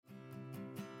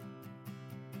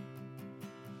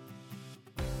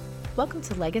Welcome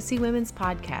to Legacy Women's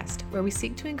Podcast, where we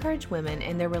seek to encourage women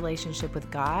in their relationship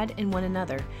with God and one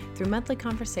another through monthly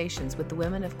conversations with the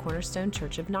women of Cornerstone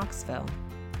Church of Knoxville.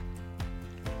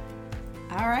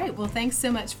 All right, well, thanks so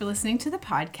much for listening to the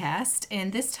podcast.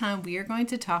 And this time we are going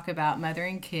to talk about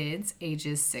mothering kids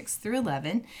ages 6 through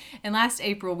 11. And last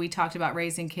April we talked about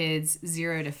raising kids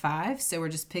 0 to 5. So we're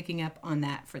just picking up on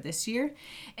that for this year.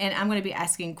 And I'm going to be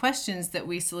asking questions that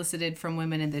we solicited from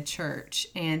women in the church.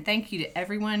 And thank you to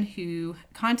everyone who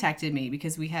contacted me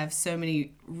because we have so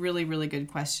many really, really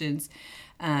good questions.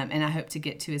 And I hope to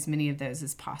get to as many of those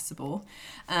as possible.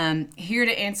 Here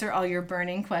to answer all your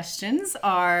burning questions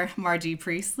are Margie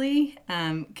Priestley,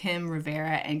 Kim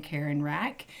Rivera, and Karen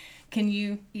Rack. Can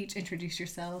you each introduce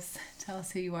yourselves? Tell us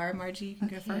who you are. Margie, you can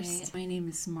go first. My name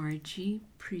is Margie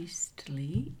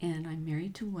Priestley, and I'm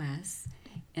married to Wes,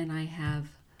 and I have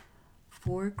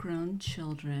 4 grown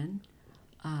children.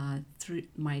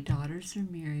 My daughters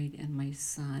are married, and my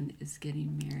son is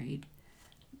getting married.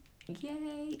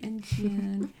 Yay, in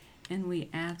June. And we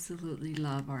absolutely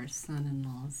love our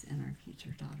son-in-laws and our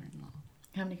future daughter-in-law.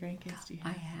 How many grandkids do you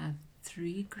have? I have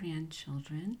 3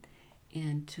 grandchildren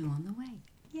and 2 on the way.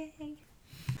 Yay.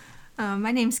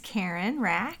 My name's Karen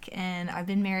Rack, and I've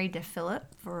been married to Philip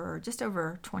for just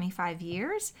over 25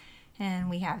 years. And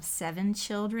we have 7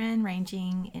 children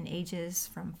ranging in ages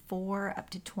from 4 up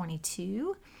to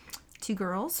 22. 2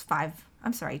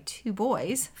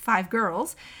 boys, 5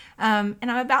 girls. And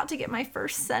I'm about to get my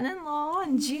first son-in-law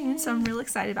in June, so I'm real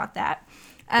excited about that.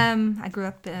 I grew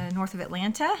up north of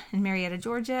Atlanta in Marietta,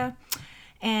 Georgia.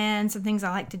 And some things I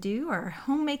like to do are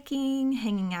homemaking,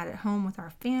 hanging out at home with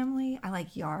our family. I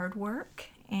like yard work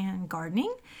and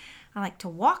gardening. I like to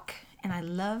walk, and I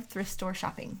love thrift store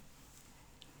shopping.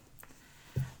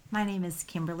 My name is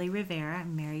Kimberly Rivera.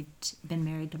 I'm been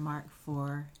married to Mark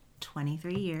for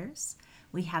 23 years.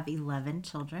 We have 11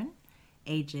 children,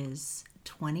 ages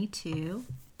 22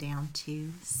 down to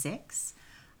 6.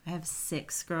 I have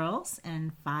 6 girls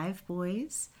and 5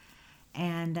 boys,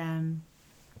 and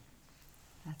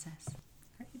that's us.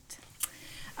 Great.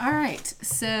 All right,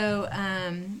 so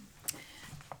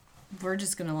we're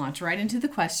just going to launch right into the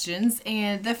questions,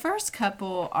 and the first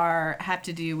couple have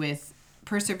to do with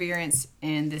perseverance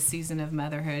in this season of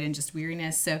motherhood and just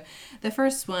weariness. So the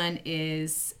first one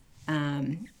is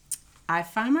I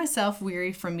find myself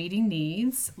weary from meeting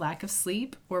needs, lack of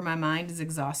sleep, or my mind is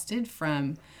exhausted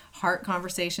from heart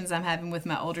conversations I'm having with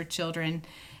my older children.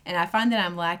 And I find that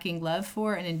I'm lacking love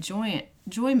for and enjoyment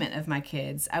of my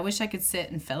kids. I wish I could sit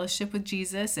in fellowship with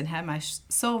Jesus and have my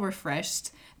soul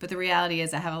refreshed, but the reality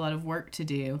is I have a lot of work to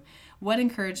do. What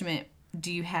encouragement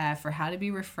do you have for how to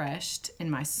be refreshed in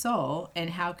my soul, and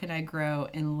how can I grow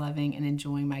in loving and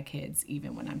enjoying my kids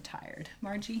even when I'm tired?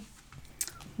 Margie?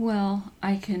 Well,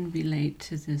 I can relate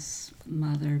to this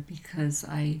mother because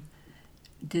I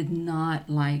did not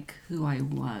like who I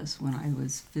was when I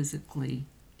was physically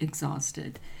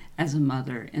exhausted as a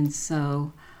mother. And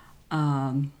so,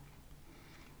 and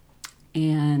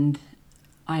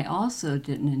I also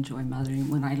didn't enjoy mothering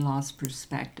when I lost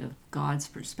perspective, God's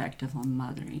perspective on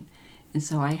mothering. And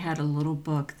so I had a little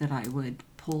book that I would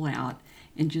pull out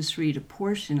and just read a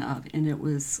portion of, and it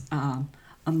was A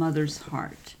Mother's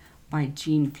Heart by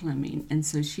Jean Fleming. And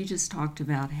so she just talked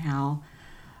about how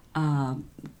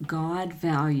God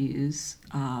values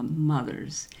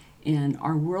mothers, and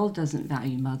our world doesn't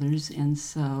value mothers. And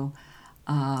so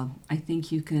I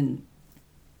think you can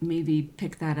maybe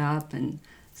pick that up and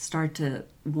start to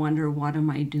wonder, what am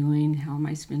I doing? How am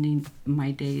I spending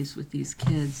my days with these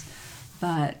kids?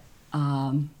 But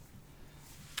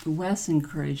Wes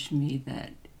encouraged me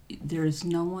that there is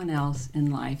no one else in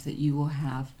life that you will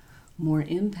have more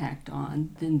impact on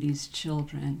than these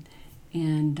children.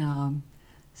 And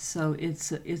so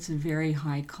it's a very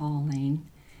high calling.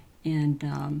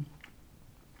 And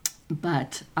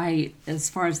but as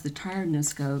far as the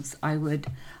tiredness goes, I would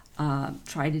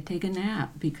try to take a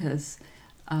nap, because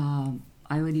I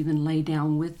would even lay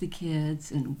down with the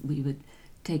kids and we would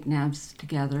take naps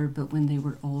together. But when they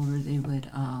were older, they would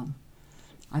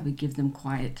I would give them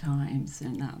quiet times.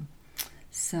 And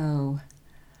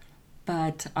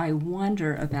but I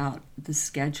wonder about the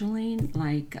scheduling,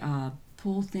 like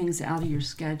pull things out of your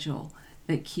schedule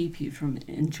that keep you from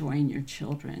enjoying your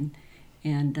children.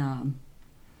 And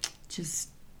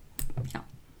yeah.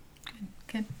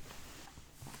 Good.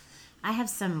 I have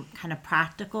some kind of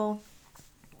practical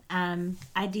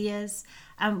ideas.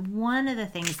 One of the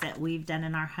things that we've done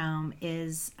in our home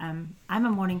is I'm a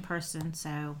morning person,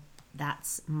 so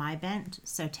that's my bent.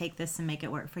 So take this and make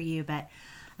it work for you. But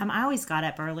I always got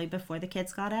up early before the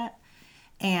kids got up.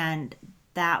 And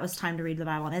that was time to read the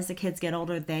Bible. And as the kids get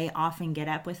older, they often get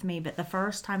up with me. But the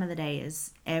first time of the day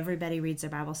is everybody reads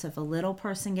their Bible. So if a little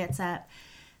person gets up,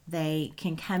 they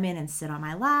can come in and sit on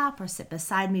my lap or sit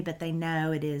beside me, but they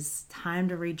know it is time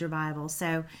to read your Bible.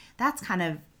 So that's kind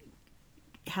of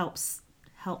helps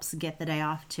get the day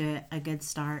off to a good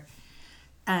start.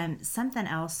 Something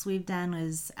else we've done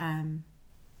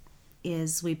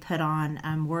is we put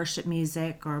on worship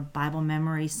music or Bible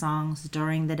memory songs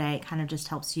during the day. It kind of just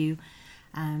helps you,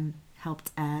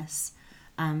 helped us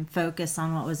focus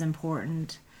on what was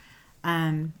important.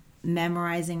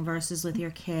 Memorizing verses with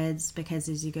your kids, because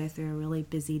as you go through a really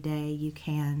busy day, you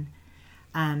can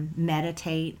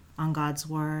meditate on God's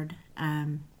Word.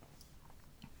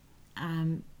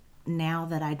 Now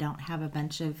that I don't have a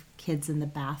bunch of kids in the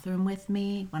bathroom with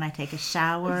me, when I take a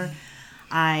shower,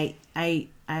 I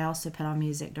also put on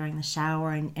music during the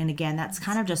shower, and again, that's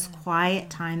kind of just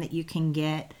quiet time that you can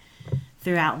get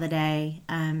throughout the day.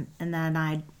 And then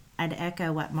I'd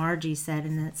echo what Margie said,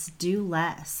 and it's do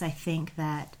less. I think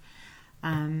that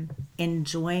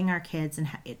enjoying our kids, and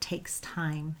it takes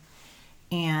time,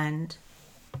 and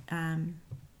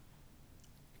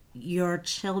your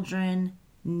children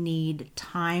need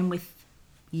time with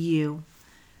you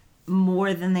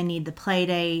more than they need the play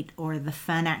date or the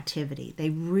fun activity. They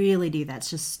really do. That's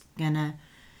just gonna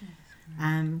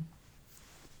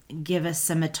give us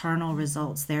some eternal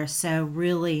results there. So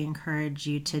really encourage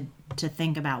you to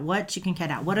think about what you can cut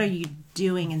out. What are you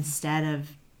doing instead of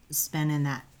spending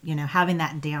that, having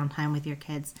that downtime with your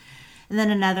kids? And then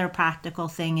another practical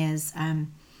thing is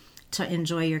to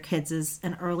enjoy your kids is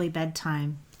an early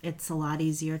bedtime. It's a lot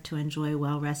easier to enjoy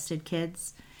well-rested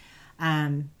kids.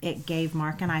 It gave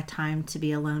Mark and I time to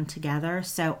be alone together.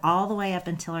 So all the way up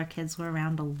until our kids were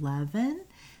around 11,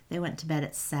 they went to bed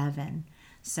at 7.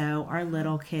 So our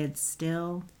little kids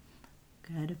still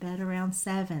go to bed around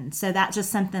 7. So that's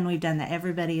just something we've done, that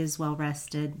everybody is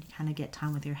well-rested. You kind of get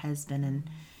time with your husband, and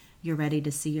you're ready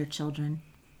to see your children.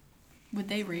 Would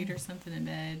they read or something in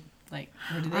bed?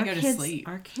 Or do they go to sleep?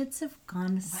 Our kids have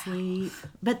gone to sleep,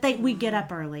 but we get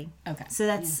up early. Okay. So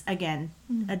that's, again,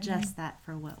 adjust that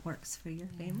for what works for your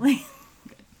family.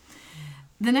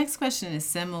 The next question is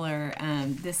similar.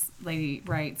 This lady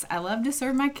writes, I love to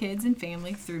serve my kids and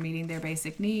family through meeting their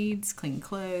basic needs, clean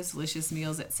clothes, delicious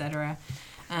meals, etc.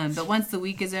 But once the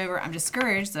week is over, I'm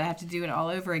discouraged that I have to do it all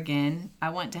over again.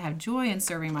 I want to have joy in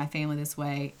serving my family this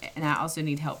way, and I also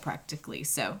need help practically.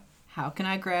 So how can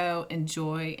I grow and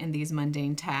joy in these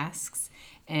mundane tasks?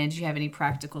 And do you have any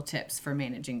practical tips for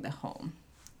managing the home?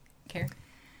 Karen?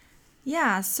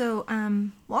 Yeah, so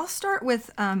I'll start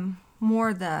with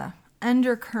more the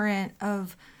undercurrent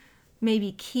of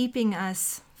maybe keeping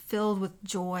us filled with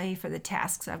joy for the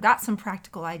tasks. I've got some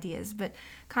practical ideas, but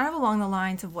kind of along the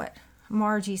lines of what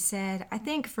Margie said, I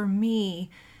think for me,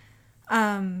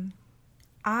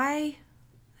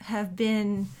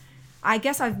 I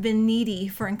guess I've been needy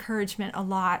for encouragement a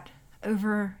lot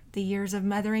over the years of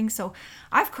mothering. So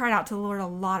I've cried out to the Lord a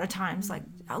lot of times, like,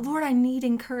 Lord, I need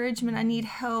encouragement. I need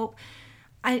help.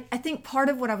 I think part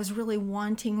of what I was really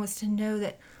wanting was to know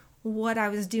that what I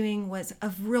was doing was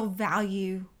of real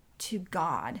value to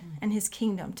God and His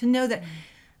kingdom. To know that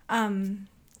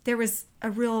there was a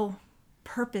real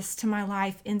purpose to my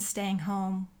life in staying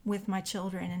home with my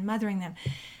children and mothering them.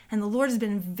 And the Lord has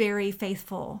been very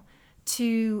faithful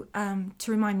to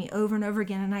remind me over and over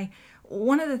again. And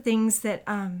one of the things that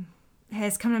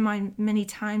has come to mind many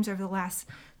times over the last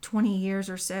 20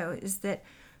 years or so is that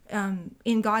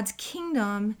in God's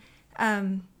kingdom,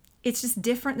 it's just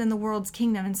different than the world's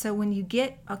kingdom. And so when you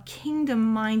get a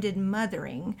kingdom-minded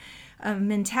mothering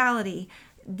mentality,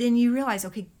 then you realize,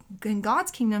 okay, in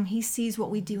God's kingdom, He sees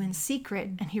what we do in secret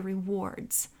and He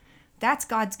rewards. That's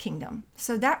God's kingdom.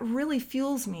 So that really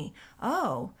fuels me.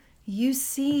 Oh, you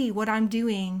see what I'm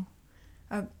doing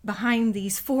behind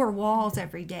these 4 walls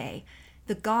every day.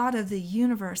 The God of the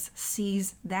universe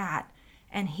sees that,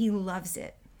 and He loves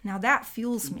it. Now that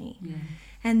fuels me. Yeah.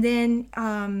 And then,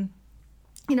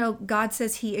 God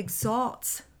says He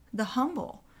exalts the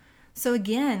humble. So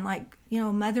again,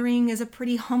 mothering is a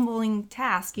pretty humbling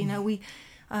task. We're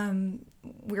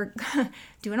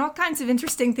doing all kinds of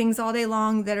interesting things all day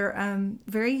long that are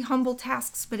very humble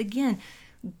tasks. But again,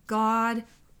 God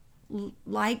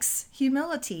likes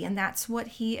humility, and that's what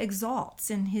He exalts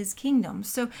in His kingdom.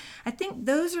 So I think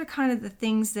those are kind of the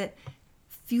things that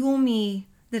fuel me,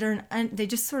 that are they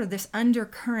just sort of this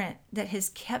undercurrent that has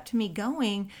kept me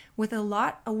going with a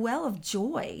well of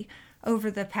joy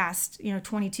over the past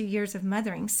 22 years of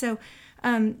mothering. So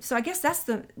I guess that's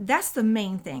the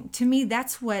main thing to me.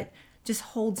 That's what just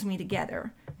holds me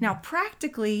together. Now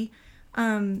practically,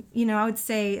 I would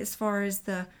say as far as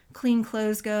the clean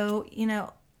clothes go,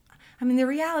 the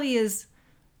reality is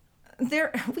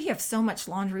we have so much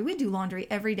laundry. We do laundry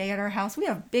every day at our house. We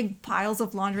have big piles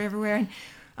of laundry everywhere.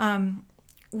 And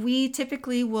we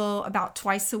typically will about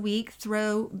twice a week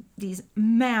throw these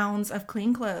mounds of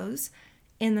clean clothes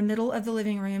in the middle of the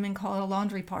living room and call it a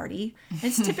laundry party.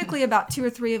 It's typically about 2 or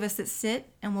 3 of us that sit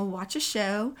and we'll watch a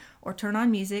show or turn on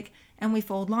music and we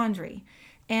fold laundry.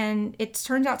 And it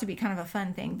turns out to be kind of a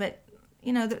fun thing, but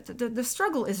the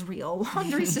struggle is real.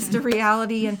 Laundry is just a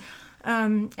reality.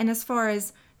 And as far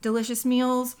as delicious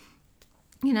meals,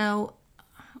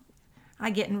 I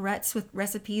get in ruts with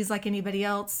recipes like anybody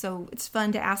else, so it's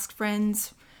fun to ask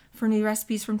friends for new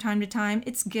recipes from time to time.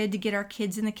 It's good to get our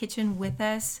kids in the kitchen with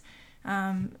us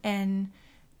and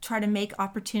try to make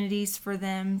opportunities for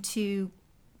them to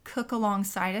cook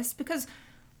alongside us because,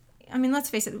 let's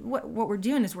face it, what we're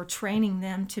doing is we're training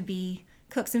them to be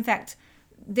cooks. In fact,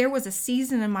 there was a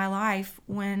season in my life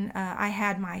when I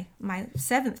had my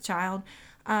 7th child.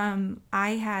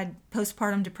 I had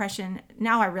postpartum depression.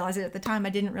 Now I realize it. At the time,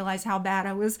 I didn't realize how bad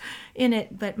I was in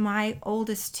it. But my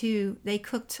oldest 2, they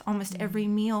cooked almost every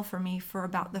meal for me for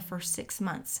about the first 6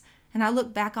 months. And I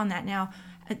look back on that now,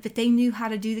 but they knew how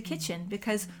to do the kitchen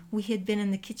because we had been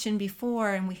in the kitchen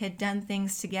before and we had done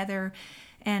things together.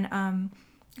 And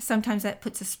sometimes that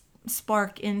puts a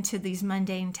spark into these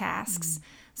mundane tasks.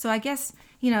 So I guess,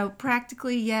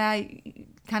 practically, you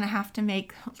kind of have to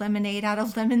make lemonade out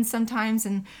of lemons sometimes,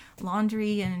 and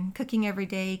laundry and cooking every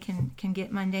day can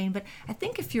get mundane. But I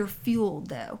think if you're fueled,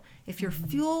 though, if you're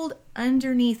fueled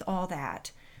underneath all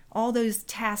that, all those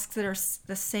tasks that are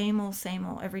the same old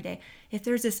every day, if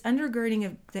there's this undergirding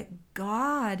of that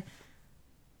God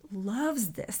loves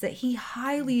this, that he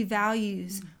highly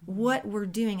values what we're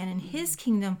doing, and in his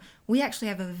kingdom, we actually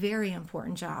have a very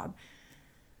important job,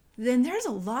 then there's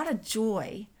a lot of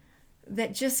joy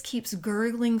that just keeps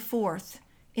gurgling forth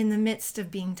in the midst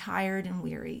of being tired and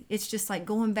weary. It's just like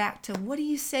going back to, what do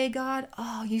you say, God?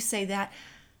 Oh, you say that.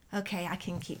 Okay, I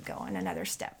can keep going another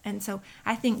step. And so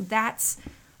I think that's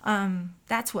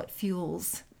what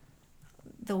fuels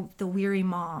the weary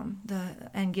mom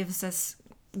and gives us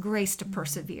grace to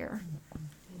persevere.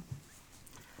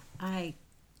 I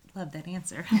love that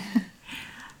answer.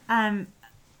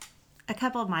 A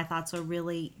couple of my thoughts are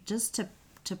really just to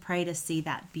pray to see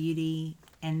that beauty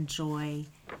and joy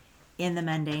in the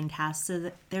mundane tasks, so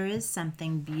that there is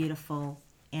something beautiful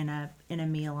in a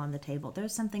meal on the table.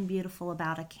 There's something beautiful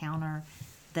about a counter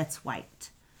that's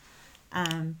white.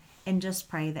 And just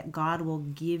pray that God will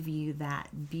give you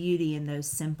that beauty in those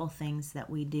simple things that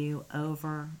we do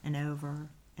over and over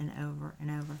and over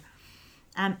and over.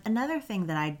 Another thing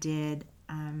that I did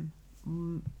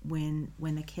when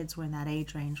the kids were in that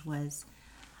age range was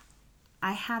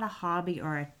I had a hobby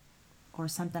or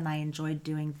something I enjoyed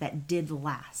doing that did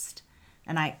last.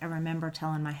 And I remember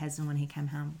telling my husband when he came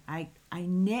home, I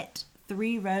knit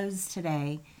 3 rows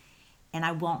today and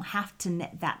I won't have to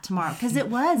knit that tomorrow. Because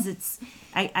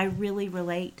I really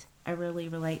relate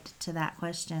to that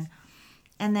question.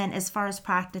 And then as far as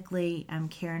practically,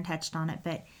 Karen touched on it,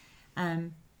 but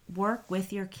work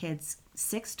with your kids.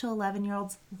 6 to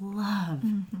 11-year-olds love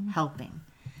helping.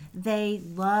 They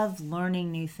love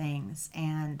learning new things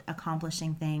and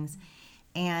accomplishing things,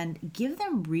 and give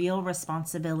them real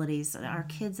responsibilities. Our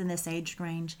kids in this age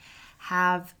range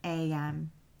have an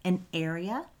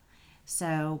area.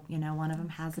 So, one of them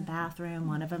has a bathroom,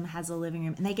 one of them has a living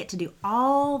room, and they get to do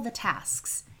all the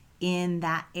tasks in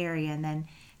that area. And then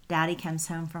Daddy comes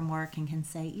home from work and can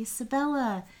say,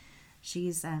 Isabella,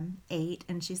 she's 8,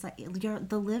 and she's like,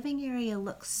 the living area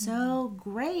looks so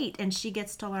great. And she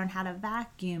gets to learn how to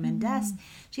vacuum and dust.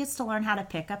 She gets to learn how to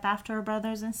pick up after her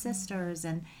brothers and sisters.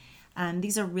 And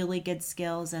these are really good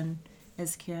skills. And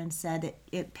as Karen said,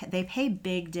 they pay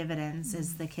big dividends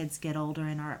as the kids get older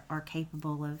and are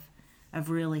capable of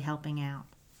really helping out.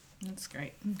 That's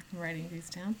great. I'm writing these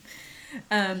down.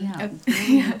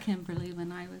 Kimberly,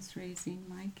 when I was raising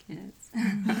my kids.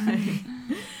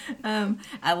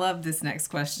 I love this next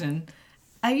question.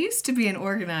 I used to be an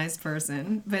organized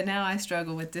person, but now I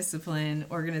struggle with discipline,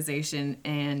 organization,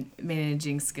 and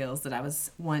managing skills that I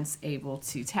was once able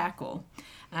to tackle.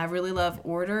 I really love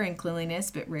order and cleanliness,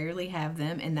 but rarely have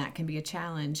them, and that can be a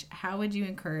challenge. How would you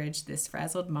encourage this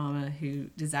frazzled mama who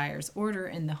desires order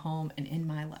in the home and in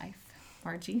my life?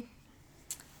 Margie?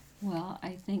 Well,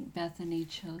 I think Bethany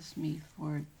chose me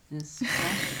for this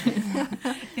question.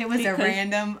 It was a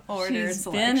random order she's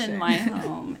selection. She's been in my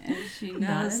home, and she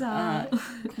knows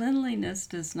cleanliness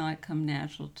does not come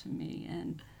natural to me,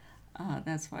 and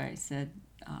that's why I said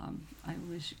I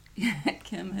wish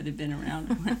Kim had been around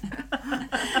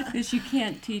because you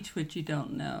can't teach what you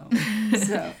don't know.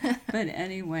 So, but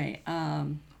anyway,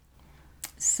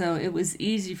 so it was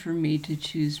easy for me to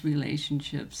choose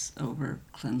relationships over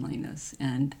cleanliness,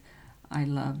 and I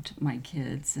loved my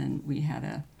kids, and we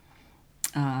had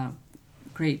a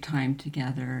great time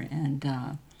together.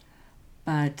 And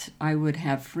but I would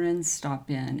have friends stop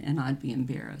in, and I'd be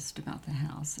embarrassed about the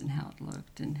house and how it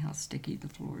looked and how sticky the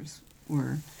floors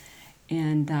were.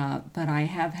 And but I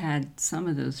have had some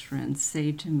of those friends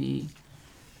say to me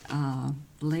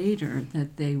later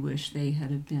that they wish they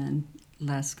had have been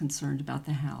less concerned about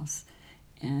the house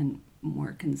and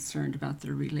more concerned about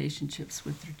their relationships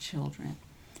with their children.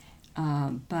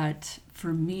 But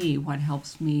for me, what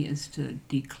helps me is to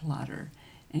declutter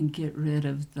and get rid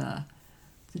of the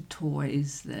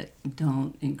toys that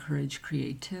don't encourage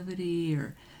creativity,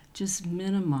 or just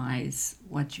minimize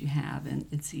what you have, and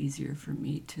it's easier for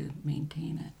me to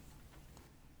maintain it.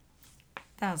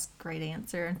 That was a great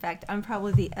answer. In fact, I'm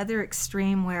probably the other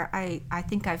extreme where I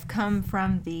think I've come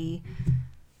from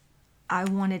I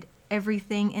wanted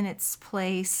everything in its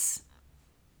place,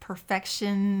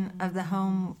 perfection of the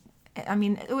home. I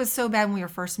mean, it was so bad when we were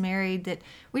first married that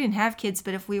we didn't have kids,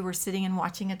 but if we were sitting and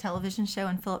watching a television show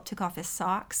and Philip took off his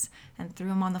socks and threw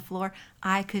them on the floor,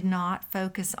 I could not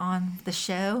focus on the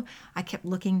show. I kept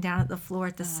looking down at the floor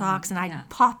at the socks, and I'd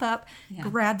pop up,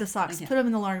 grab the socks, put them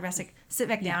in the laundry basket, sit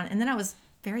back down, and then I was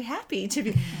very happy to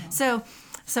be. So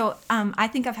I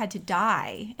think I've had to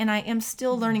die, and I am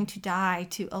still learning to die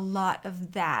to a lot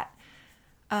of that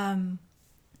kind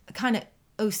of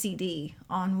OCD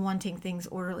on wanting things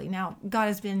orderly. Now, God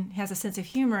has a sense of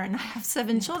humor, and I have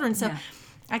 7 children, so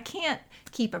I can't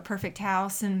keep a perfect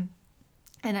house, and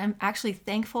I'm actually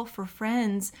thankful for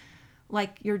friends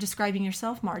like you're describing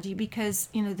yourself, Margie, because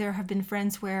there have been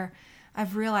friends where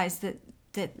I've realized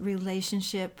that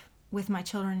relationship with my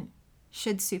children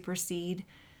should supersede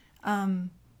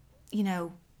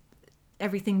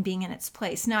everything being in its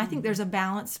place. Now, I think there's a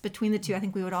balance between the two. I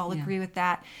think we would all agree with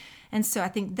that. And so I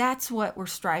think that's what we're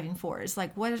striving for, is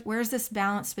like, where's this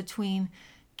balance between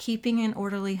keeping an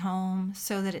orderly home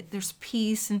so that there's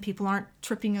peace and people aren't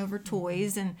tripping over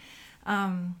toys, and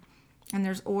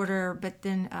there's order, but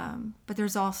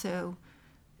there's also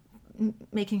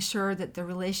making sure that the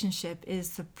relationship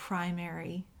is the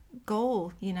primary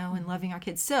goal, in loving our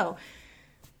kids. So,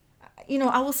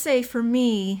 I will say for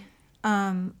me,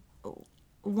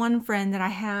 one friend that I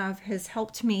have has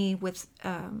helped me with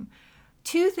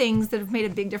 2 things that have made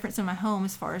a big difference in my home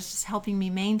as far as just helping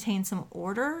me maintain some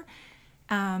order.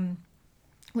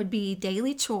 Would be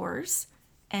daily chores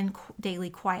and daily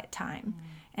quiet time.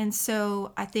 And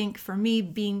so I think for me,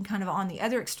 being kind of on the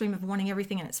other extreme of wanting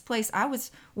everything in its place, I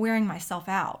was wearing myself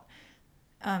out,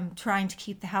 trying to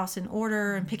keep the house in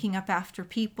order and picking up after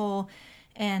people,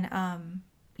 and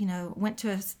went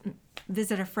to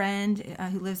visit a friend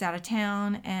who lives out of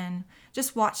town, and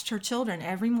just watched her children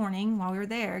every morning while we were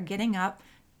there, getting up,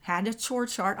 had a chore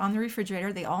chart on the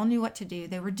refrigerator. They all knew what to do.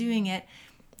 They were doing it.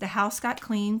 The house got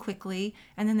clean quickly,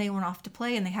 and then they went off to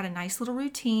play, and they had a nice little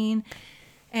routine.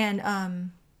 And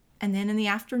then in the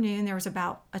afternoon, there was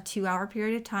about a 2-hour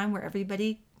period of time where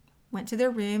everybody went to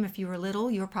their room. If you were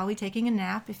little, you were probably taking a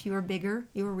nap. If you were bigger,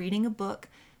 you were reading a book,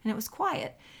 and it was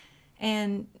quiet.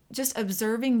 And just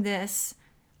observing this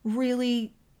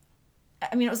really,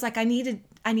 it was like I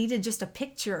needed just a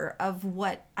picture of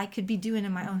what I could be doing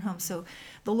in my own home. So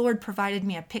the Lord provided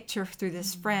me a picture through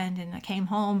this friend, and I came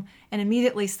home and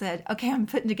immediately said, okay, I'm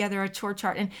putting together a chore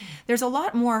chart. And there's a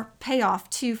lot more payoff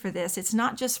too for this. It's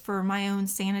not just for my own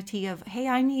sanity of, hey,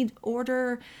 I need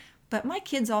order, but my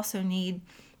kids also need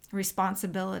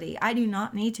responsibility. I do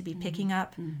not need to be picking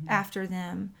up after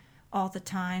them all the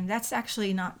time. That's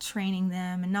actually not training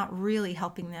them and not really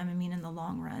helping them, in the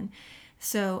long run.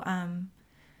 So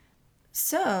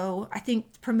I think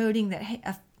promoting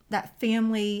that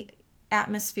family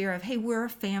atmosphere of, hey, we're a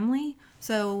family,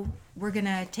 so we're going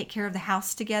to take care of the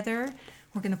house together.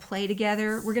 We're going to play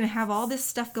together. We're going to have all this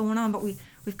stuff going on, but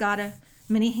we've got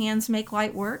many hands make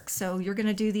light work. So you're going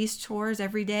to do these chores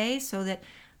every day so that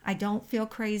I don't feel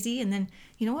crazy. And then,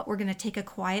 you know what? We're going to take a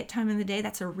quiet time in the day.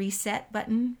 That's a reset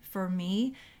button for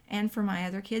me and for my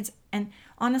other kids. And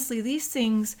honestly, these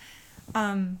things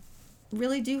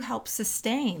really do help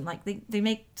sustain. Like they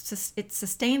make it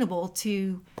sustainable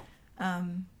to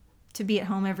be at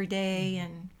home every day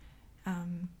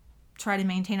and try to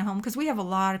maintain a home, because we have a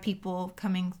lot of people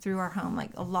coming through our home.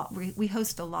 Like a lot, we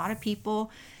host a lot of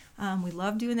people. We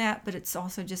love doing that, but it's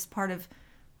also just part of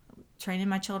training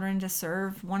my children to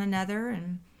serve one another.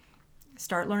 And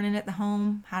start learning at the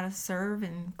home how to serve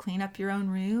and clean up your own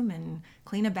room and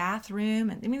clean a bathroom.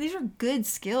 And I mean, these are good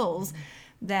skills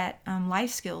that life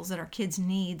skills that our kids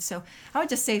need. So I would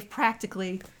just say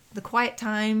practically the quiet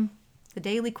time, the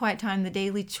daily quiet time, the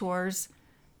daily chores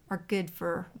are good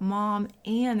for mom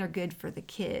and they're good for the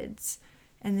kids.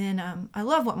 And then I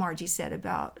love what Margie said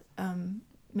about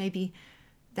maybe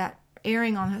that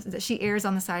that she errs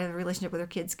on the side of the relationship with her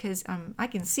kids, because I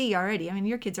can see already. I mean,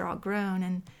 your kids are all grown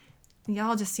and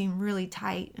y'all just seem really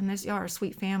tight, and y'all are a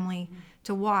sweet family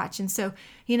to watch. And so,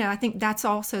 I think that's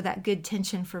also that good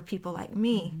tension for people like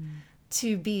me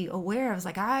to be aware of. It's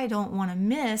like, I don't want to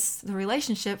miss the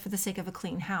relationship for the sake of a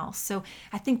clean house. So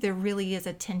I think there really is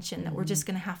a tension that we're just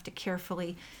going to have to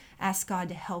carefully ask God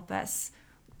to help us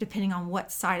depending on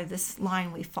what side of this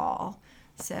line we fall.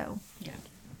 So yeah.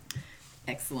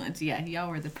 Excellent. Yeah,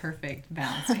 y'all were the perfect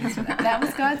balance for that. That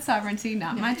was God's sovereignty,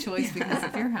 not my choice because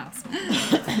of your house.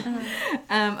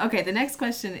 Okay, the next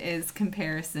question is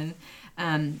comparison.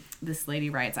 This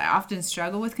lady writes, I often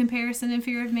struggle with comparison and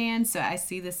fear of man, so I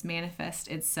see this manifest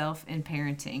itself in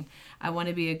parenting. I want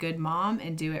to be a good mom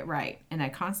and do it right, and I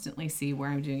constantly see where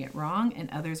I'm doing it wrong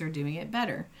and others are doing it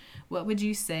better. What would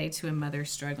you say to a mother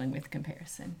struggling with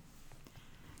comparison?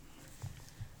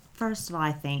 First of all,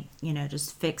 I think,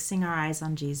 just fixing our eyes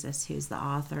on Jesus, who's the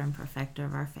author and perfecter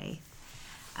of our faith,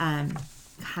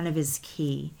 kind of is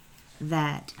key,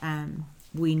 that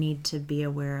we need to be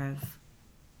aware of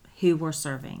who we're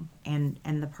serving and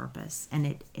the purpose.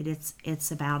 And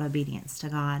it's about obedience to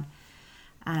God.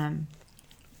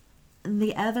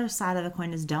 The other side of the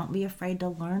coin is don't be afraid to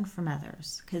learn from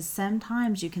others, because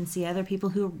sometimes you can see other people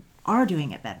who are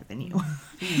doing it better than you.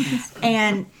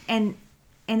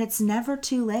 And it's never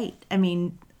too late. I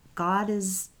mean, God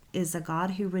is a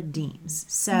God who redeems.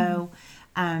 So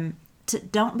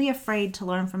don't be afraid to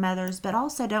learn from others, but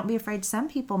also don't be afraid. Some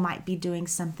people might be doing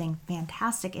something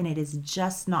fantastic and it is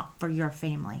just not for your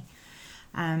family.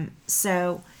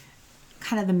 So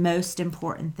kind of the most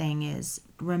important thing is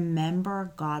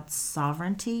remember God's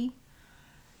sovereignty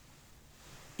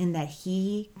in that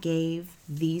He gave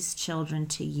these children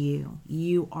to you.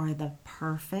 You are the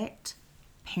perfect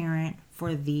parent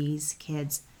for these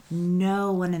kids.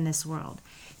 No one in this world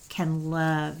can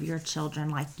love your children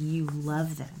like you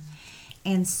love them.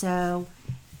 And so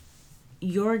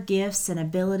your gifts and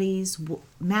abilities will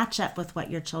match up with what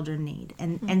your children need.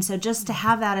 And so just to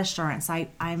have that assurance,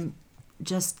 I'm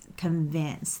just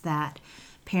convinced that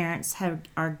parents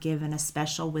are given a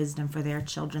special wisdom for their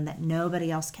children that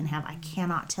nobody else can have. I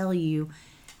cannot tell you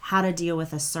how to deal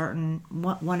with a certain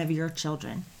one of your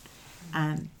children.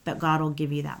 But God will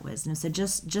give you that wisdom. So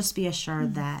just be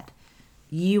assured that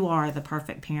you are the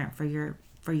perfect parent for your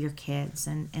kids,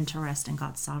 and to rest in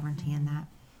God's sovereignty in that.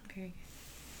 Very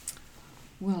good.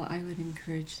 Well, I would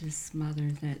encourage this mother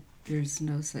that there's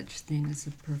no such thing as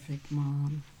a perfect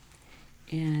mom,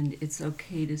 and it's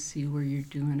okay to see where you're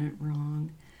doing it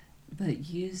wrong, but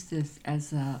use this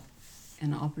as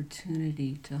an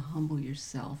opportunity to humble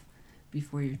yourself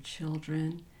before your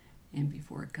children and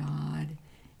before God.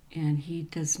 And He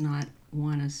does not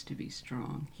want us to be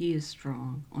strong. He is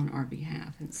strong on our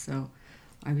behalf. And so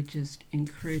I would just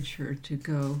encourage her to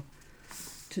go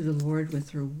to the Lord with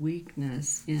her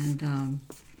weakness. And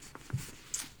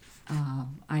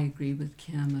I agree with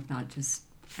Kim about just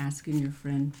asking your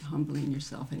friend, humbling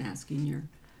yourself and asking your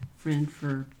friend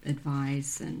for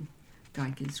advice, and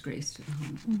God gives grace to the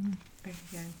humble. Very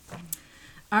good.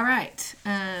 All right.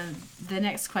 The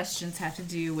next questions have to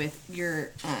do with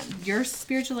your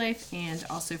spiritual life and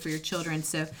also for your children.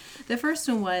 So the first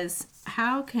one was,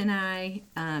 how can I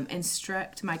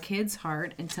instruct my kids'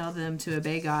 heart and tell them to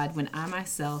obey God when I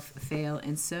myself fail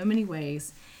in so many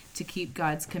ways to keep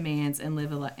God's commands and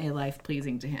live a life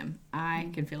pleasing to Him?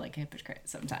 I can feel like a hypocrite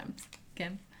sometimes.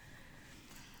 Kim?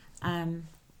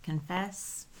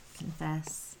 Confess,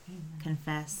 confess,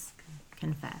 confess,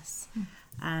 confess.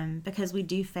 Because we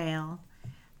do fail.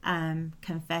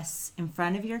 Confess in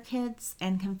front of your kids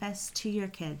and confess to your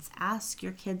kids. Ask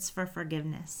your kids for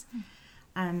forgiveness.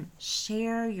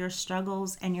 Share your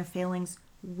struggles and your failings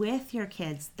with your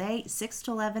kids. 6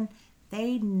 to 11,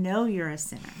 they know you're a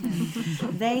sinner.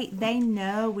 They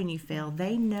know when you fail.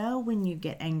 They know when you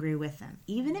get angry with them.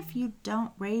 Even if you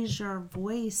don't raise your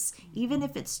voice, even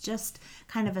if it's just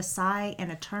kind of a sigh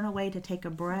and a turn away to take a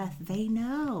breath, they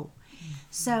know.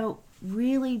 So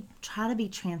really try to be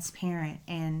transparent.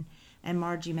 And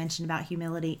Margie mentioned about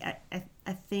humility.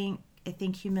 I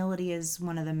think humility is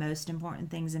one of the most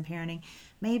important things in parenting,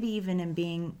 maybe even in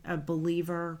being a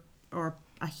believer or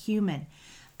a human.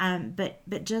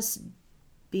 But just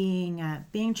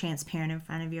being transparent in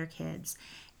front of your kids.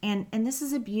 And this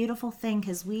is a beautiful thing,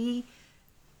 because we,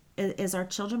 as our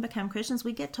children become Christians,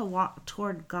 we get to walk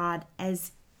toward God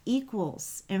as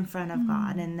equals in front of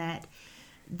God, and that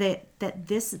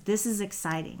this is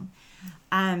exciting.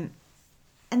 And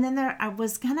then I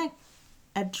was gonna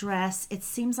address, it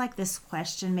seems like this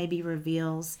question maybe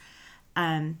reveals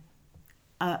a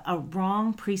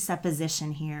wrong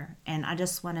presupposition here, and I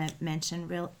just want to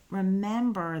mention,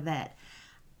 remember that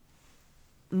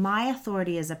my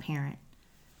authority as a parent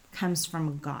comes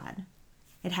from God.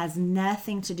 It has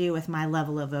nothing to do with my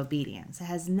level of obedience. It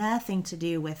has nothing to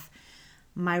do with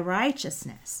my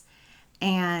righteousness.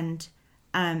 And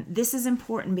this is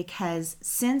important, because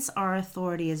since our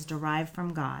authority is derived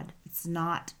from God, it's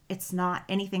not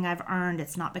anything I've earned.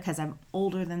 It's not because I'm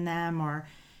older than them or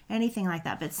anything like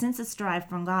that. But since it's derived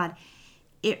from God,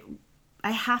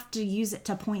 I have to use it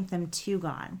to point them to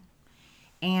God.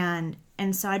 And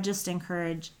so I just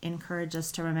encourage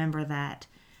us to remember that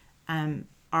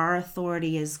our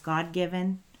authority is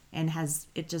God-given, and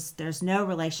there's no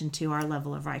relation to our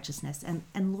level of righteousness.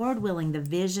 And Lord willing, the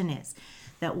vision is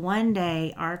that one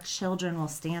day our children will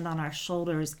stand on our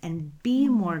shoulders and be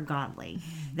more godly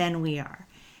than we are.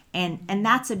 And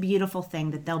that's a beautiful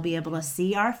thing, that they'll be able to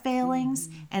see our failings,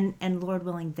 and Lord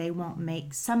willing, they won't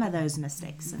make some of those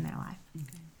mistakes in their life.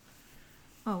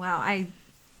 Oh, wow.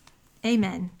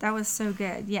 Amen. That was so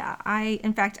good. Yeah,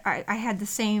 in fact, I had the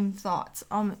same thoughts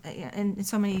in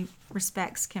so many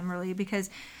respects, Kimberly, because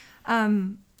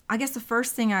I guess the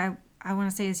first thing I want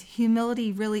to say is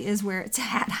humility really is where it's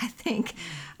at, I think.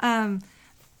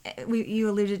 You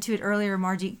alluded to it earlier,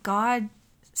 Margie. God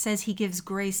says he gives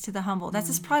grace to the humble. That's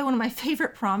just probably one of my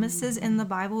favorite promises in the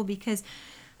Bible, because,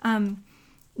 I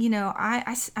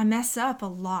mess up a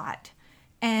lot.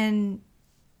 And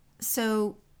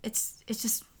so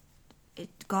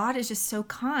God is just so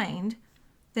kind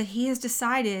that he has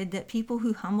decided that people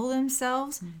who humble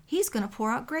themselves, he's going to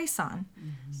pour out grace on.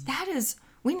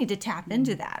 We need to tap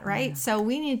into that, right? Yeah. So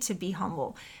we need to be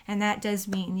humble. And that does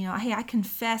mean, hey, I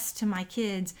confess to my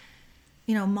kids,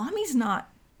 mommy's not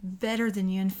better than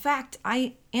you. In fact,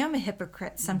 I am a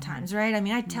hypocrite sometimes, right? I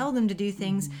mean, I tell them to do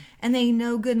things, and they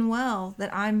know good and well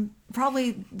that I'm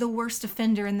probably the worst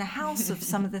offender in the house of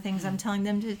some of the things I'm telling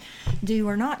them to do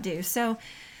or not do. So,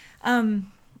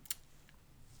 and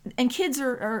kids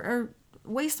are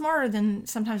way smarter than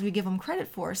sometimes we give them credit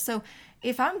for. So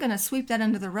if I'm going to sweep that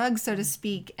under the rug, so to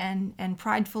speak, and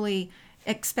pridefully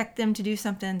expect them to do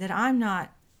something that I'm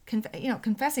not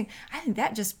confessing, I think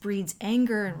that just breeds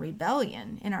anger and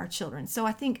rebellion in our children. So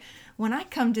I think when I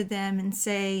come to them and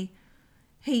say,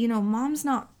 hey, mom's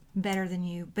not better than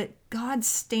you, but God's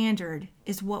standard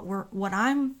is what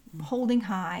I'm holding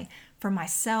high for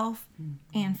myself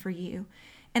and for you.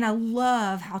 And I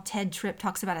love how Ted Tripp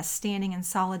talks about us standing in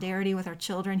solidarity with our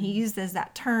children. He uses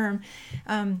that term,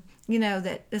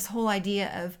 that this whole idea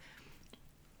of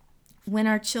when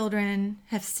our children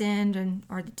have sinned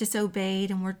or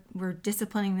disobeyed and we're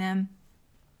disciplining them,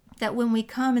 that when we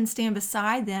come and stand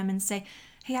beside them and say,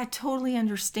 hey, I totally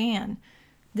understand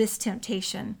this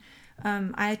temptation.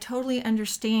 I totally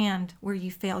understand where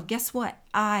you failed. Guess what?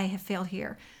 I have failed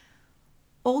here.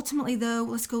 Ultimately, though,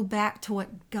 let's go back to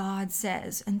what God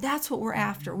says. And that's what we're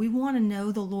after. We want to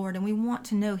know the Lord, and we want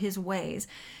to know his ways.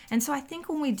 And so I think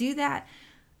when we do that,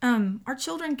 our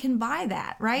children can buy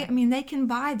that, right? I mean, they can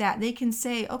buy that. They can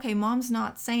say, okay, mom's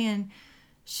not saying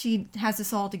she has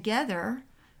this all together.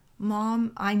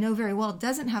 Mom, I know very well,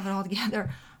 doesn't have it all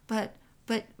together, but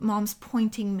mom's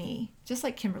pointing me. Just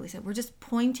like Kimberly said, we're just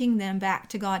pointing them back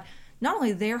to God. Not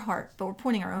only their heart, but we're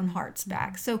pointing our own hearts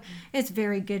back. So it's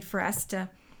very good for us to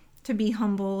be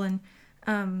humble. And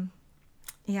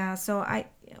so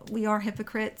we are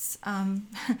hypocrites. And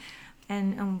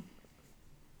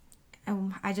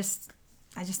I just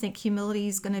think humility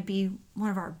is going to be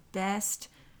one of our best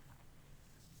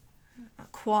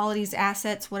qualities,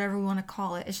 assets, whatever we want to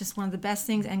call it. It's just one of the best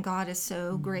things. And God is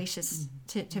so gracious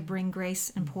to bring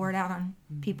grace and pour it out on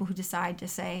people who decide to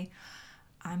say,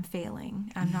 I'm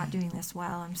failing. I'm not doing this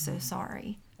well. I'm so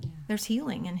sorry. Yeah. There's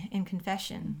healing in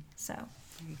confession. So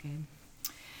very good.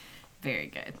 Very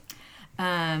good.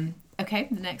 Okay,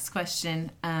 the next question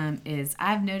is,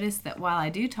 I've noticed that while I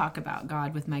do talk about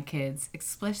God with my kids,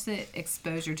 explicit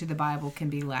exposure to the Bible can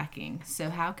be lacking.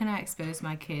 So how can I expose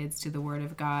my kids to the Word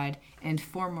of God in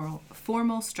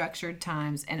formal structured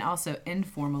times, and also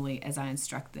informally as I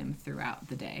instruct them throughout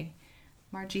the day?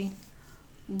 Margie?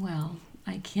 Well,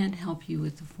 I can't help you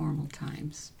with the formal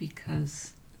times,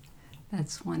 because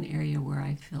that's one area where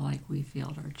I feel like we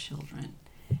failed our children.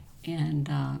 And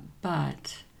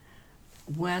but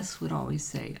Wes would always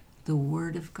say, the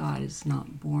Word of God is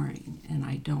not boring, and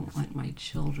I don't want my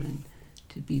children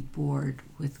to be bored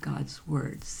with God's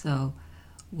Word. So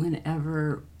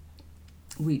whenever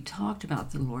we talked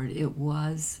about the Lord, it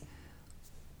was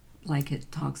like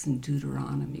it talks in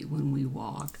Deuteronomy, when we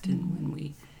walked and when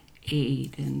we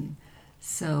ate. And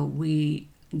so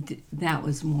that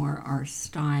was more our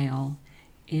style.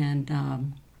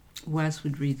 And Wes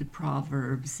would read the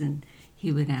Proverbs, and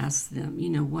he would ask them,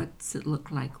 what's it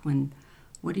look like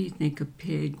what do you think a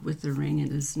pig with a ring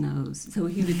in his nose? So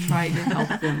he would try to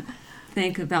help them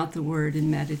think about the Word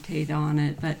and meditate on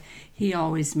it, but he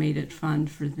always made it fun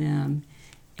for them.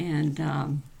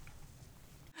 And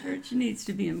church needs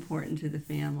to be important to the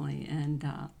family, and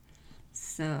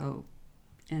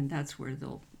that's where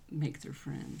they'll make their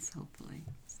friends, hopefully.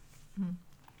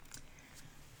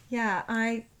 Yeah,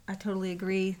 I totally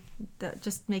agree. That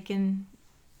just making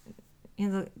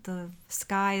the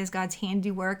sky is God's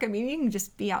handiwork. I mean, you can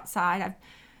just be outside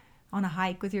on a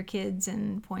hike with your kids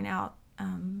and point out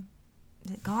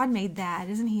that God made that.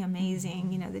 Isn't He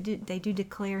amazing? They do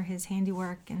declare His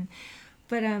handiwork.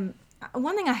 But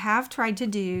one thing I have tried to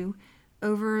do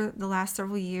over the last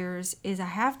several years is I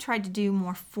have tried to do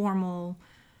more formal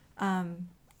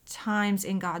times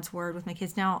in God's Word with my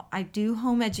kids. Now, I do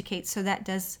home educate, so that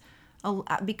does,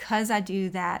 because I do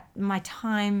that, my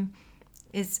time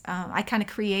is, I kind of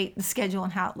create the schedule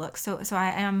and how it looks. So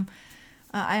I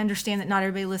understand that not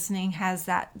everybody listening has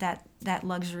that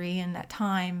luxury and that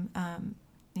time.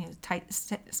 Tight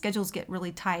schedules get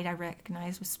really tight, I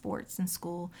recognize, with sports and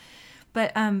school.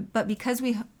 But because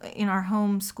we, in our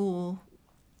home school,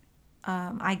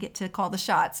 I get to call the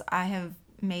shots. I have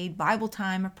made Bible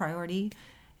time a priority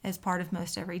as part of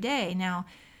most every day. Now,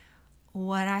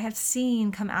 what I have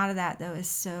seen come out of that, though, is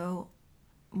so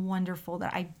wonderful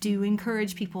that I do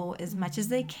encourage people as much as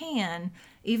they can,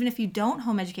 even if you don't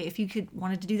home educate, if you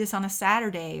wanted to do this on a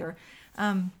Saturday or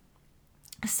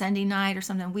a Sunday night or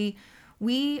something,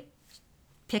 we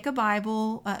pick a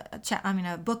Bible,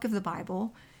 a book of the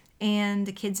Bible, and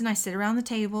the kids and I sit around the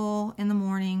table in the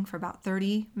morning for about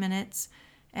 30 minutes,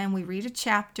 and we read a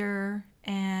chapter,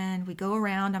 and we go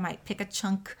around. I might pick a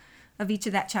chunk of each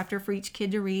of that chapter for each kid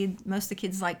to read. Most of the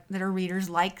kids that are readers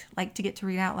like to get to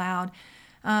read out loud.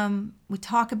 We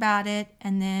talk about it,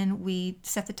 and then we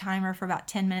set the timer for about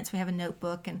 10 minutes. We have a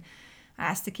notebook, and I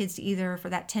ask the kids to either, for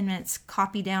that 10 minutes,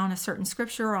 copy down a certain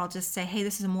scripture, or I'll just say, hey,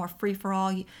 this is a more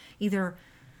free-for-all. You either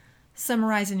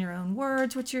summarize in your own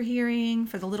words what you're hearing.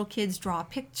 For the little kids, draw a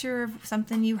picture of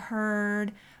something you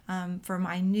heard. For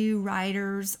my new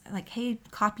writers, like, hey,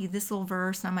 copy this little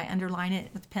verse, and I might underline it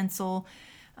with pencil.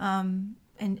 And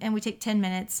we take 10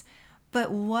 minutes.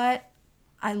 But what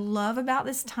I love about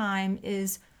this time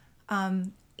is,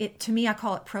 to me, I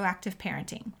call it proactive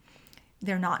parenting.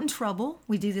 They're not in trouble.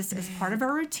 We do this as part of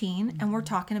our routine, and we're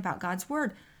talking about God's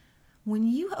Word. When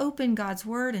you open God's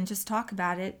Word and just talk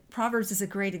about it, Proverbs is a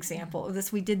great example of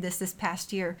this. We did this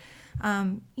past year.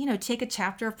 Take a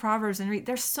chapter of Proverbs and read.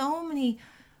 There's so many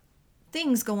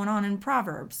things going on in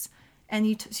Proverbs. And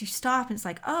you stop, and it's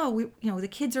like, the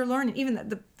kids are learning.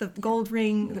 Even the gold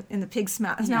ring in the pig's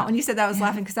mouth. Now, when you said that, I was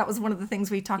laughing, because that was one of the things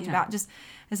we talked about. Just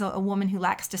as a woman who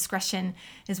lacks discretion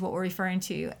is what we're referring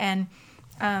to. And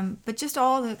but just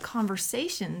all the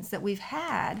conversations that we've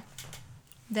had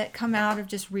that come out of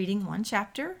just reading one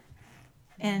chapter,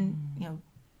 and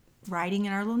writing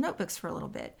in our little notebooks for a little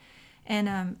bit.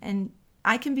 And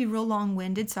I can be real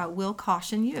long-winded, so I will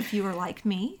caution you if you are like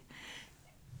me.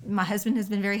 My husband has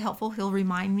been very helpful. He'll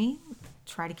remind me,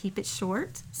 try to keep it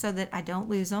short so that I don't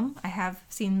lose them. I have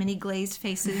seen many glazed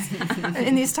faces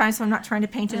in these times, so I'm not trying to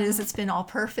paint it as it's been all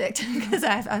perfect, because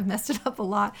I've messed it up a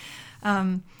lot.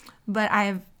 But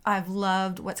I've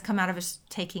loved what's come out of us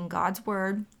taking God's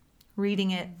Word, reading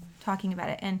it, talking about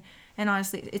it, and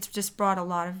honestly, it's just brought a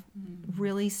lot of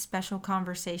really special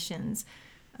conversations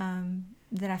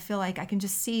that I feel like I can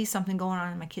just see something going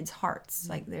on in my kids' hearts.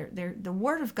 Like the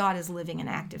Word of God is living and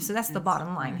active. So that's the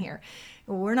bottom line here.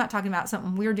 We're not talking about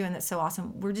something we're doing that's so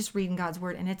awesome. We're just reading God's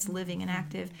Word, and it's living and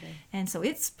active. And so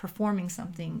it's performing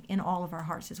something in all of our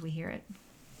hearts as we hear it.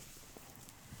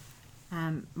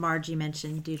 Margie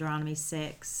mentioned Deuteronomy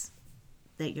 6,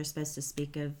 that you're supposed to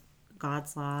speak of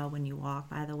God's law when you walk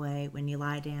by the way, when you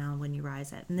lie down, when you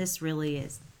rise up. And this really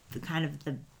is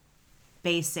the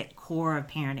basic core of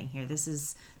parenting here. This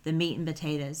is the meat and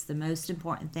potatoes. The most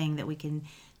important thing that we can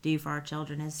do for our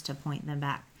children is to point them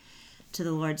back to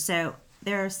the Lord. So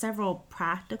there are several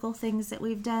practical things that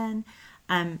we've done.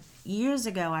 Years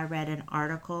ago, I read an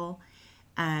article,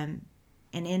 and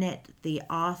in it, the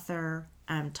author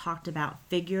talked about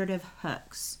figurative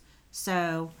hooks.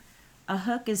 So A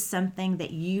hook is something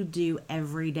that you do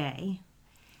every day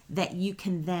that you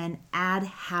can then add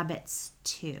habits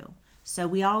to. So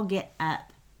we all get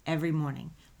up every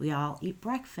morning. We all eat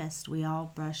breakfast. We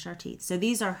all brush our teeth. So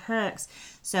these are hooks.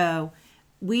 So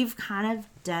we've kind of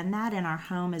done that in our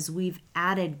home as we've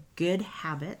added good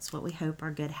habits, what we hope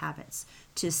are good habits,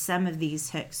 to some of these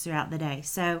hooks throughout the day.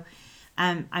 So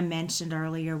I mentioned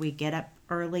earlier, we get up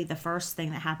early. The first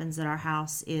thing that happens at our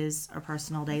house is our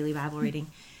personal daily Bible reading.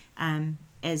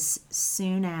 As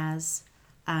soon as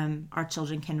our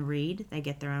children can read, they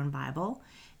get their own Bible.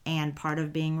 And part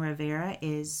of being Rivera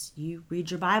is you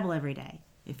read your Bible every day.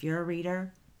 If you're a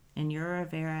reader and you're a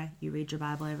Rivera, you read your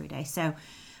Bible every day. So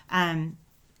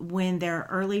when they're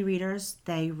early readers,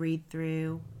 they read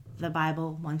through the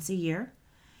Bible once a year.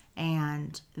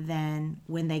 And then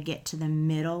when they get to the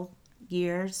middle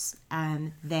years,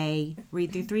 they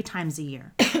read through 3 times a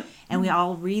year. And we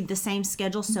all read the same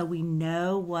schedule, so we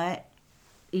know what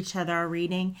each other are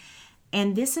reading.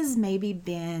 And this has maybe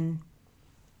been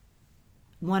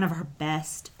one of our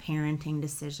best parenting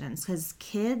decisions, because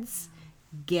kids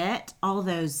get all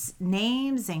those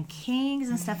names and kings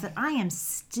and stuff that I am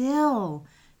still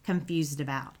confused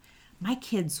about. My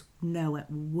kids know it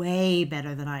way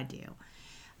better than I do.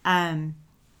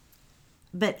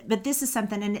 But this is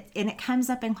something, and it comes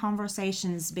up in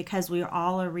conversations because we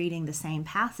all are reading the same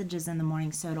passages in the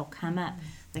morning, so it'll come up.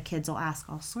 The kids will ask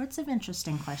all sorts of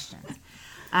interesting questions.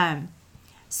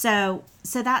 So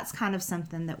that's kind of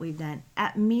something that we've done.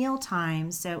 At meal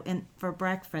time, for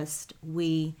breakfast,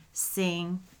 we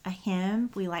sing a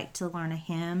hymn. We like to learn a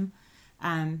hymn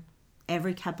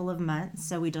every couple of months.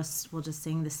 So we'll just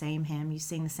sing the same hymn. You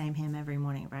sing the same hymn every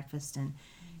morning at breakfast, and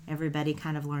everybody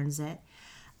kind of learns it.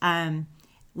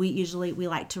 We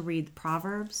like to read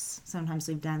Proverbs. Sometimes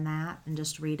we've done that and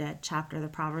just read a chapter of the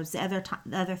Proverbs. The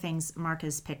other things, Mark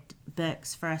has picked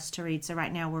books for us to read. So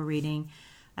right now we're reading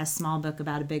a small book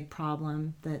about a big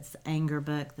problem. That's the anger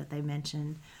book that they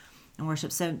mentioned in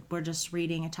worship. So we're just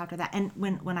reading a chapter of that. And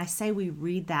when I say we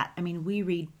read that, I mean we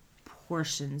read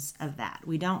portions of that.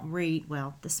 We don't read,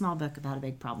 the small book about a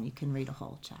big problem, you can read a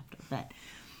whole chapter. But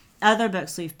other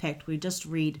books we've picked, we just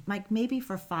read like maybe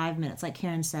for 5 minutes, like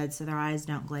Karen said, so their eyes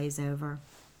don't glaze over.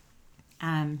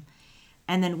 And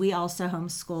then we also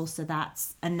homeschool, so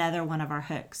that's another one of our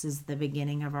hooks, is the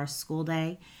beginning of our school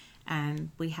day.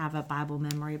 We have a Bible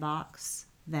memory box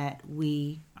that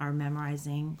we are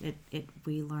memorizing.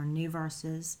 We learn new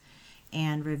verses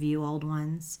and review old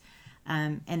ones.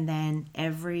 And then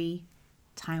every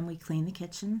time we clean the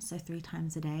kitchen, so 3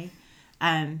 times a day,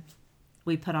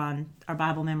 we put on our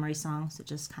Bible memory songs. It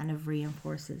just kind of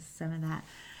reinforces some of that.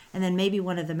 And then maybe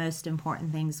one of the most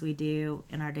important things we do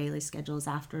in our daily schedules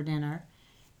after dinner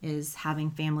is having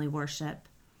family worship.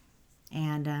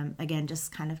 And again,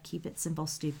 just kind of keep it simple,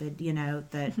 stupid,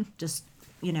 that just,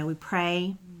 we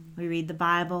pray, we read the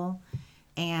Bible,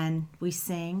 and we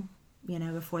sing,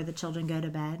 before the children go to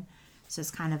bed. So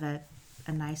it's kind of a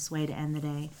nice way to end the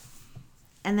day.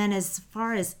 And then as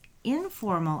far as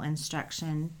informal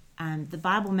instruction, the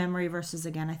Bible memory verses,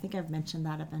 again, I think I've mentioned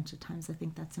that a bunch of times. I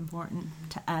think that's important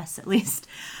to us, at least.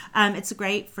 It's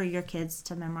great for your kids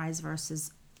to memorize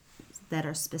verses that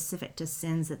are specific to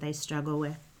sins that they struggle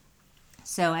with.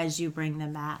 So as you bring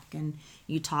them back and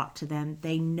you talk to them,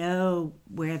 they know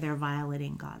where they're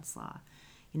violating God's law.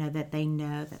 That they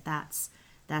know that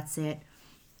that's it.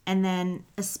 And then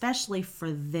especially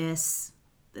for this,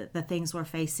 the things we're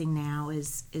facing now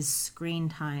is screen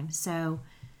time. So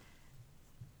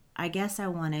I guess I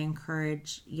want to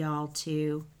encourage y'all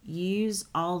to use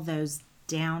all those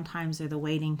down times or the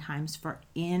waiting times for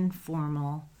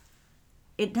informal.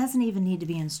 It doesn't even need to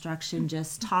be instruction,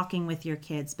 just talking with your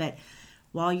kids. But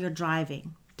while you're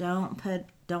driving, don't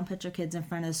put your kids in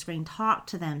front of the screen. Talk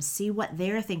to them. See what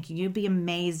they're thinking. You'd be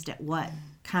amazed at what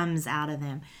comes out of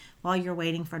them. While you're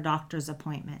waiting for doctor's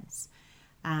appointments.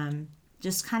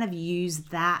 Just kind of use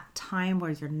that time where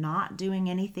you're not doing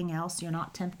anything else. You're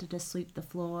not tempted to sweep the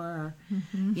floor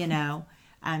or,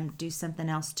 do something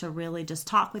else, to really just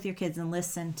talk with your kids and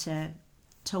listen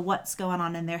to what's going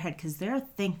on in their head, because they're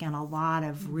thinking a lot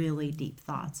of really deep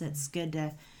thoughts. It's good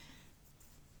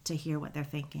to hear what they're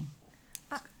thinking.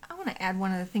 I want to add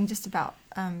one other thing just about,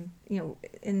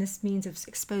 in this means of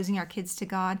exposing our kids to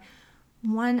God.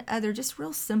 One other just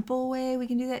real simple way we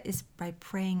can do that is by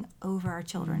praying over our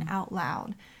children out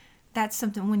loud. That's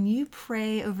something, when you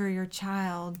pray over your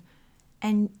child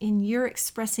and you're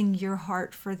expressing your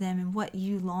heart for them and what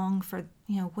you long for,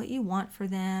 what you want for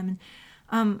them.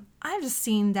 I've just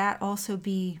seen that also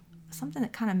be something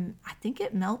that kind of, I think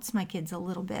it melts my kids a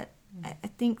little bit. I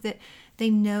think that they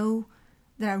know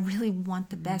that I really want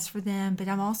the best for them, but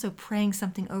I'm also praying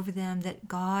something over them that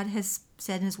God has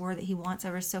said in his word that he wants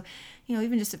over. So,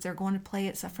 even just if they're going to play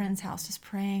at a friend's house, just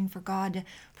praying for God to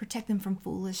protect them from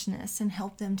foolishness and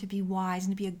help them to be wise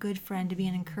and to be a good friend, to be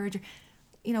an encourager.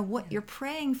 What you're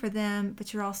praying for them,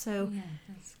 but you're also,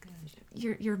 that's good.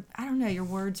 you're I don't know, your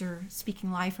words are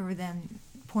speaking life over them,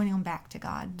 pointing them back to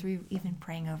God through even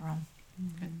praying over them.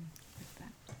 Good.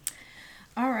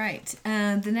 All right.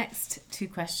 The next two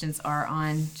questions are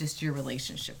on just your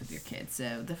relationship with your kids.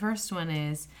 So the first one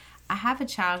is, I have a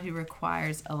child who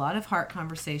requires a lot of heart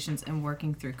conversations and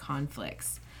working through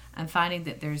conflicts. I'm finding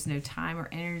that there's no time or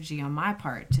energy on my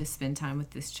part to spend time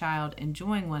with this child,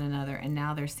 enjoying one another, and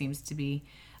now there seems to be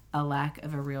a lack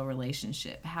of a real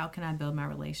relationship. How can I build my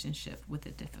relationship with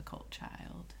a difficult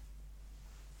child?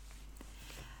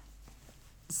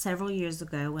 Several years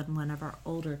ago, when one of our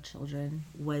older children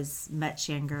was much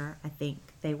younger, I think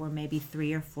they were maybe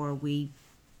 3 or 4,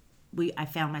 I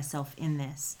found myself in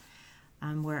this,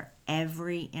 where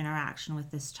every interaction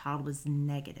with this child was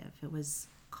negative. It was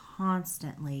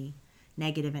constantly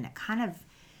negative, and it kind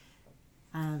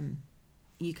of,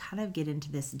 you kind of get into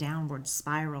this downward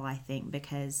spiral, I think,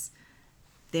 because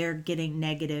they're getting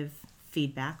negative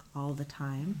feedback all the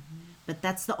time, but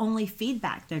that's the only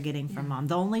feedback they're getting from mom.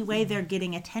 The only way they're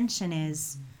getting attention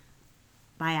is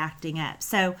by acting up.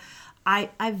 So I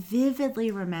vividly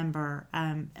remember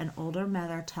an older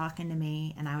mother talking to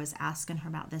me, and I was asking her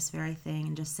about this very thing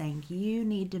and just saying, you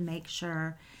need to make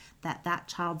sure that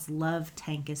child's love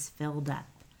tank is filled up,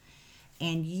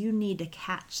 and you need to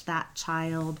catch that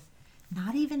child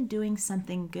not even doing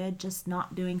something good, just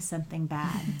not doing something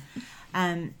bad.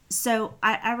 So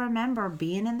I remember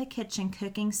being in the kitchen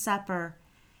cooking supper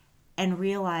and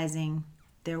realizing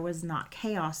there was not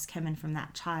chaos coming from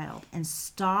that child, and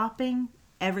stopping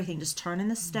everything, just turning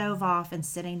the stove off and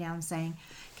sitting down and saying,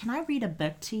 can I read a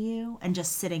book to you? And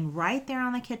just sitting right there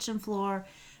on the kitchen floor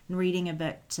and reading a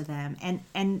book to them.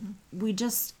 And we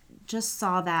just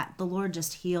saw that the Lord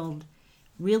just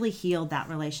really healed that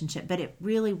relationship. But it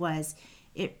really was,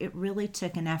 it really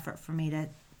took an effort for me to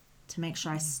make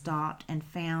sure I stopped and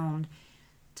found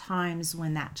times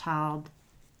when that child,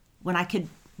 when I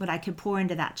could pour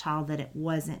into that child, that it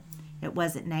wasn't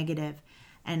negative.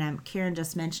 And Karen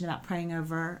just mentioned about praying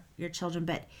over your children,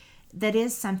 but that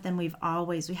is something we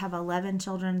have 11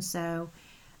 children, so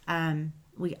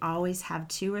we always have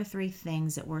 2 or 3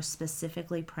 things that we're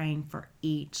specifically praying for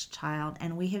each child,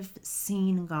 and we have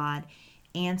seen God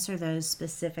answer those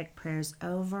specific prayers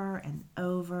over and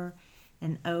over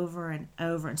and over and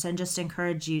over. And so I just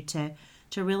encourage you to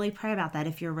really pray about that.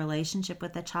 If your relationship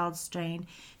with a child's strained,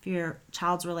 if your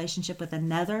child's relationship with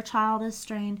another child is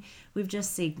strained, we've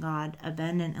just seen God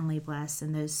abundantly bless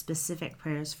in those specific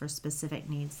prayers for specific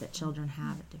needs that children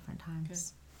have at different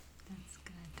times. Good. That's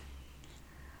good.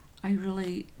 I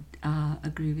really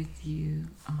agree with you,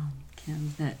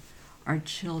 Kim, that our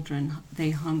children, they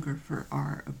hunger for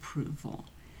our approval.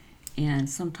 And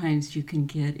sometimes you can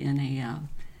get in a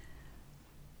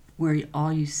where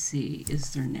all you see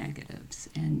is their negatives,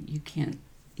 and you can't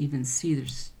even see their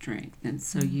strength. And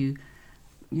so you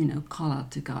call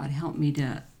out to God, help me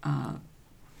to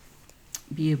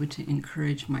be able to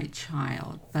encourage my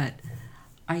child. But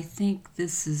I think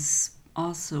this is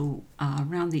also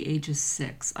around the age of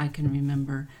 6. I can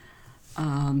remember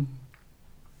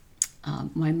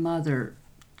my mother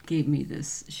gave me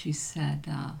this. She said,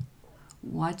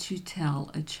 what you tell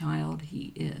a child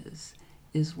he is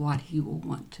what he will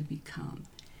want to become.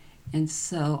 And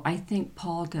so I think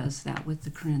Paul does that with the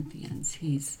Corinthians.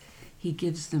 He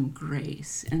gives them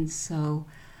grace. And so,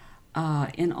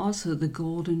 and also the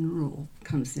golden rule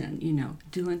comes in,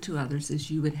 do unto others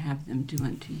as you would have them do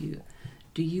unto you.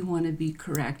 Do you want to be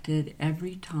corrected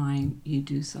every time you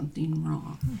do something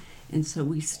wrong? And so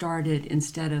we started,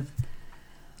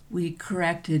 we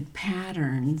corrected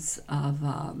patterns of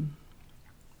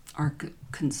our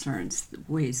concerns, the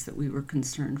ways that we were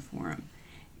concerned for him.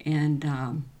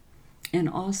 And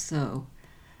also,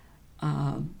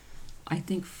 I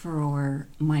think for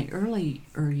my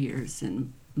earlier years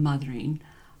in mothering,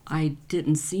 I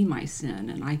didn't see my sin,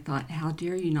 and I thought, how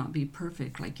dare you not be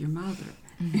perfect like your mother?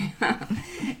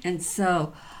 Mm-hmm. And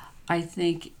so I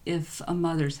think if a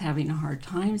mother's having a hard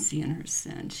time seeing her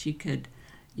sin, she could,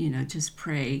 just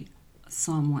pray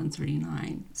Psalm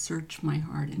 139, search my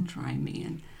heart and try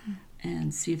me,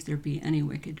 and see if there be any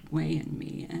wicked way in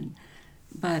me.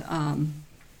 But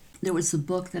there was a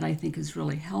book that I think is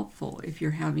really helpful if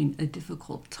you're having a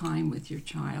difficult time with your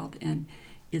child, and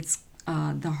it's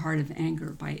The Heart of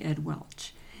Anger by Ed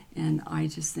Welch. And I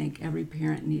just think every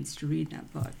parent needs to read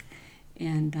that book.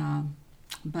 And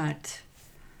but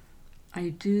I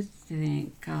do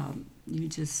think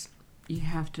you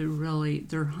have to really,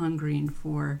 they're hungering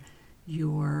for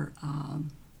your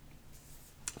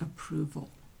approval.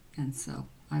 And so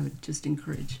I would just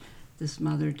encourage this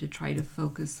mother to try to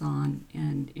focus on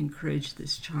and encourage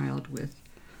this child with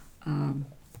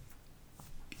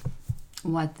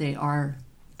what they are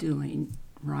doing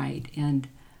right. And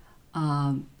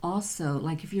also,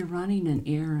 like if you're running an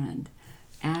errand,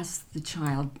 ask the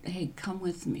child, hey, come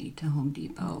with me to Home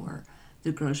Depot or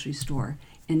the grocery store,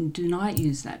 and do not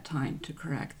use that time to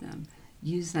correct them.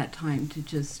 Use that time to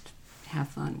just have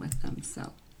fun with them.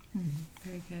 So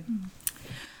Very good.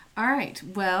 All right.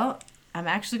 Well, I'm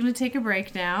actually going to take a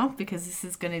break now because this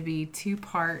is going to be 2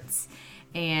 parts.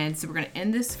 And so we're going to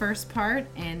end this first part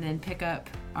and then pick up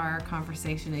our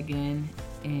conversation again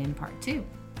in part 2.